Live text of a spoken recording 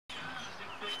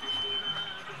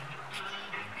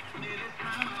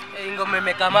ngoma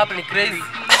imekama up ni crazy.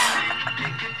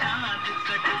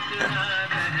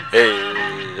 Hey.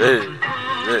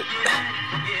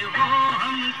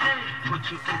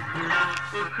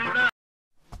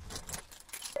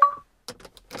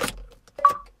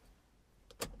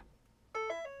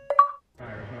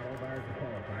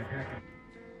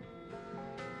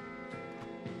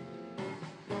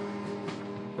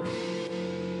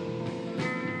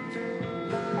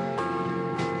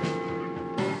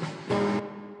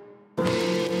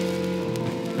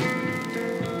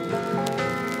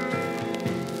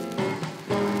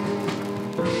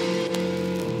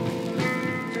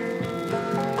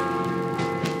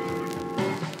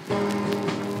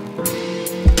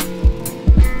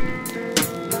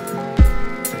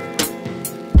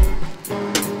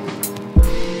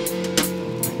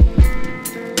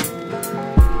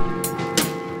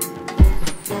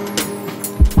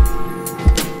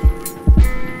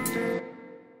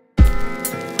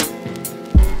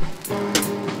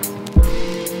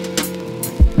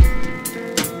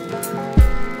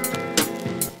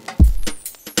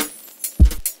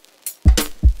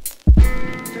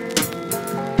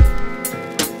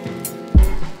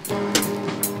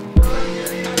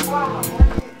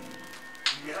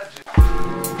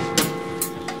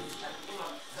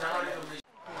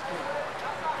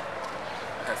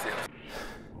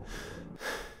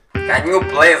 Can you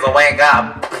please wake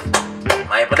up,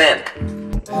 my friend?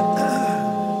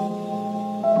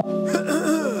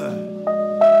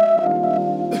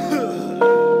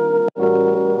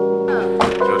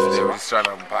 Today we're just trying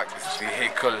to unpack this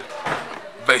vehicle,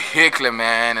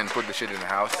 man, and put the shit in the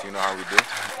house. You know how we do.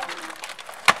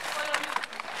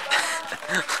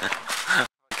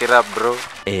 Get up, bro.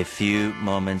 A few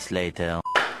moments later.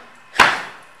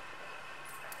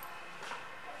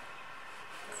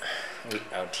 We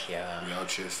out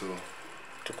here, so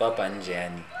Tuko hapa nje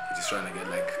yani. we're just trying to get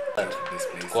like out of this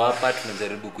place. Tuko hapa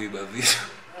tunajaribu kuiba vitu.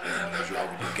 And usually how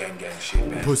we do gang shit,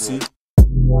 man. Pussy.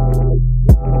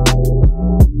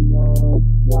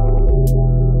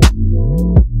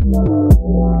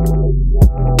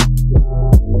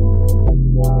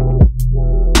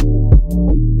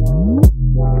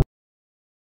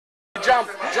 Jump.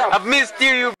 I've missed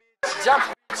you. Jump.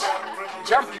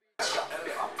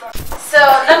 So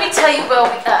let me tell you where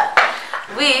we are.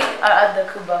 We are at the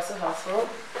Kubasu household.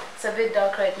 It's a bit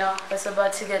dark right now, but it's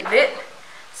about to get lit.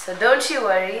 So don't you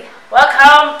worry.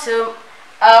 Welcome to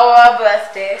our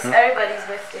birthday. It's everybody's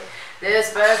birthday.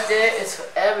 This birthday is for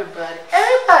everybody.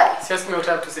 Everybody. Just me what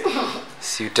I have to say.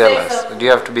 So you tell us. Do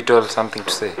you have to be told something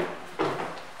to say?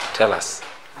 Tell us.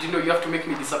 Do you know you have to make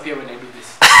me disappear when I do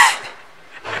this?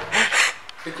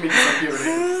 Make me disappear when I do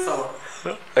this.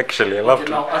 So, Actually, I love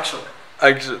okay, now action.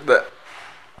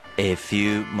 A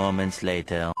few moments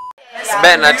later.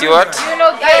 Ben, at you what? You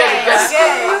know, yes.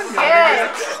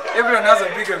 Everyone has a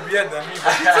bigger beard than me.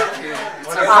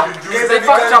 They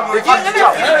fucked up.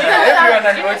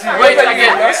 Wait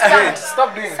again.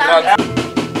 Stop doing that.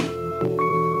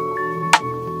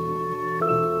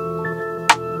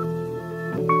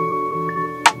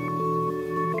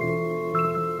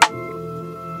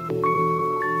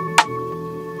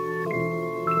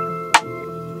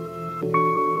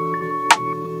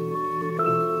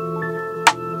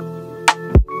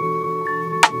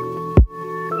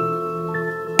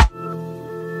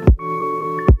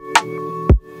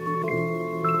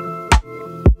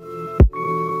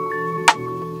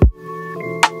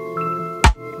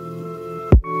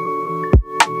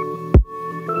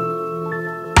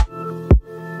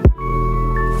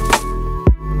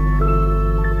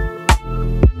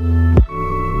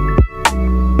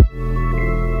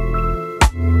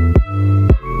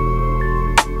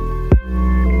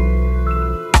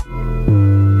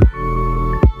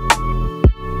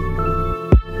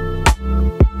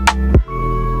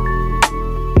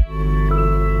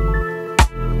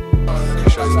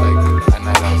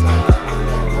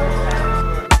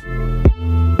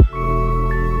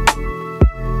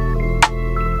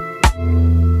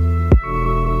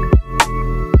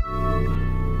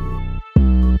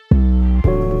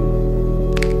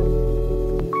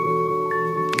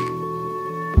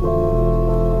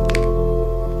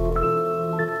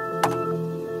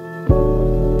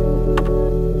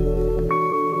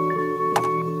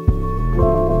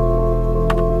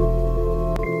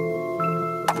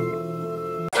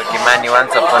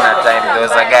 Once upon a time there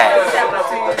was a guy.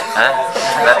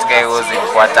 That guy was in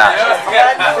Qatar.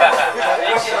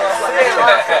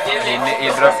 He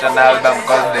dropped an album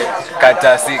called the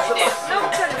Qatar 6.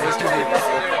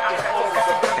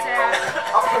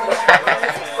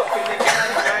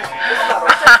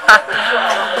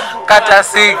 Qatar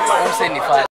 6.